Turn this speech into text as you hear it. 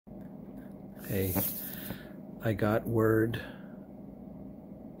Okay, I got word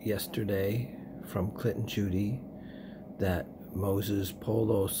yesterday from Clint and Judy that Moses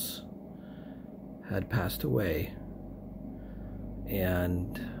Paulose had passed away,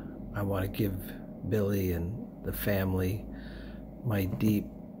 and I want to give Billy and the family my deep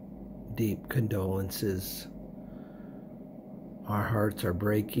condolences. Our hearts are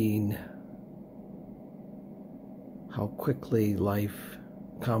breaking. How quickly life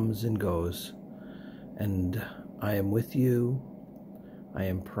comes and goes, and I am with you. I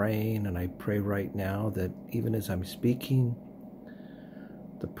am praying, and I pray right now that even as I'm speaking,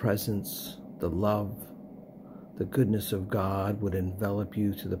 the presence, the love, the goodness of God would envelop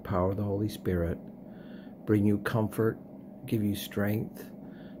you through the power of the Holy Spirit, bring you comfort, give you strength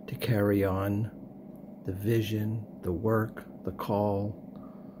to carry on the vision, the work, the call,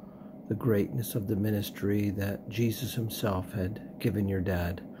 the greatness of the ministry that Jesus himself had given your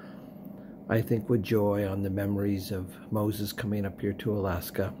dad. I think with joy on the memories of Moses coming up here to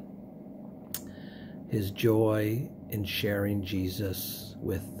Alaska, his joy in sharing Jesus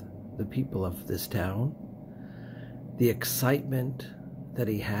with the people of this town, the excitement that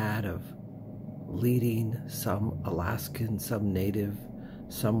he had of leading some Alaskan, some native,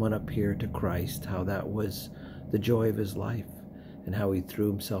 someone up here to Christ, how that was the joy of his life and how he threw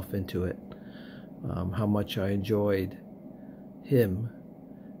himself into it. How much I enjoyed him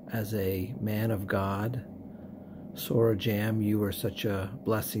as a man of God. Sora Jam, you were such a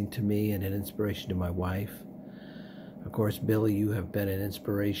blessing to me and an inspiration to my wife. Of course, Billy, you have been an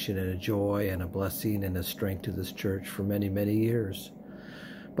inspiration and a joy and a blessing and a strength to this church for many, many years.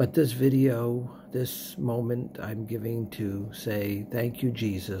 But this video, this moment, I'm giving to say thank you,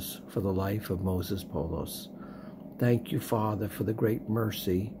 Jesus, for the life of Moses Paulose. Thank you, Father, for the great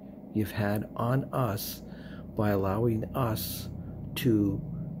mercy you've had on us by allowing us to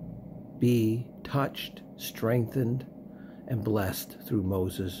be touched, strengthened, and blessed through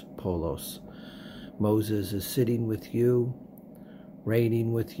Moses Paulose. Moses is sitting with you,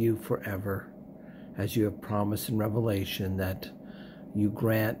 reigning with you forever, as you have promised in Revelation that you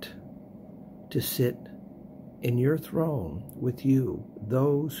grant to sit in your throne with you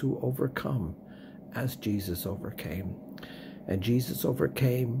those who overcome as Jesus overcame. And Jesus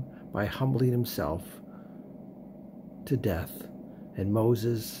overcame by humbling himself to death. And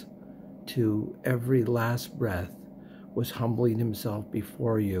Moses, to every last breath, was humbling himself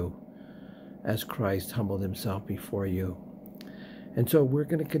before you as Christ humbled himself before you. And so we're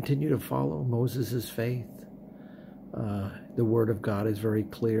going to continue to follow Moses' faith. The Word of God is very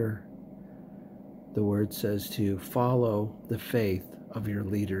clear. The Word says to follow the faith of your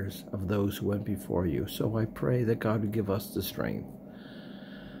leaders, of those who went before you. So I pray that God would give us the strength,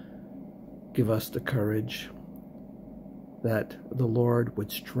 give us the courage, that the Lord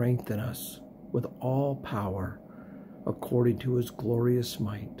would strengthen us with all power according to his glorious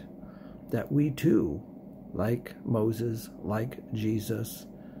might, that we too, like Moses, like Jesus,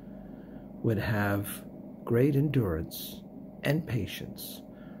 would have great endurance and patience,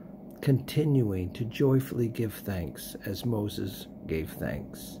 continuing to joyfully give thanks as Moses gave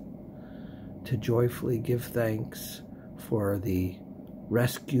thanks, to joyfully give thanks for the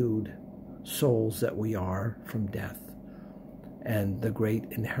rescued souls that we are from death, and the great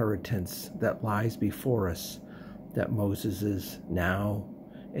inheritance that lies before us that Moses is now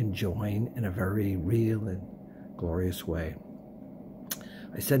enjoying in a very real and glorious way.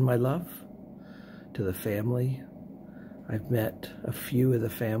 I send my love to the family. I've met a few of the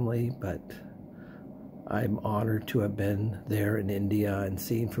family, but I'm honored to have been there in India and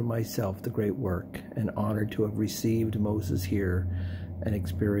seen for myself the great work, and honored to have received Moses here and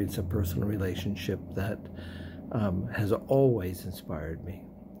experienced a personal relationship that has always inspired me.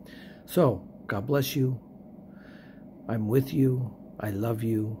 So, God bless you. I'm with you. I love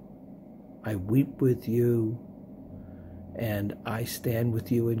you. I weep with you. And I stand with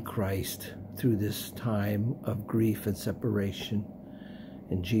you in Christ through this time of grief and separation.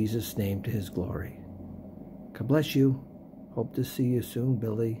 In Jesus' name, to his glory. God bless you. Hope to see you soon,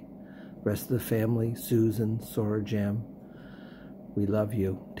 Billy. Rest of the family, Susan, Sora Jam. We love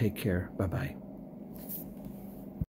you. Take care. Bye-bye.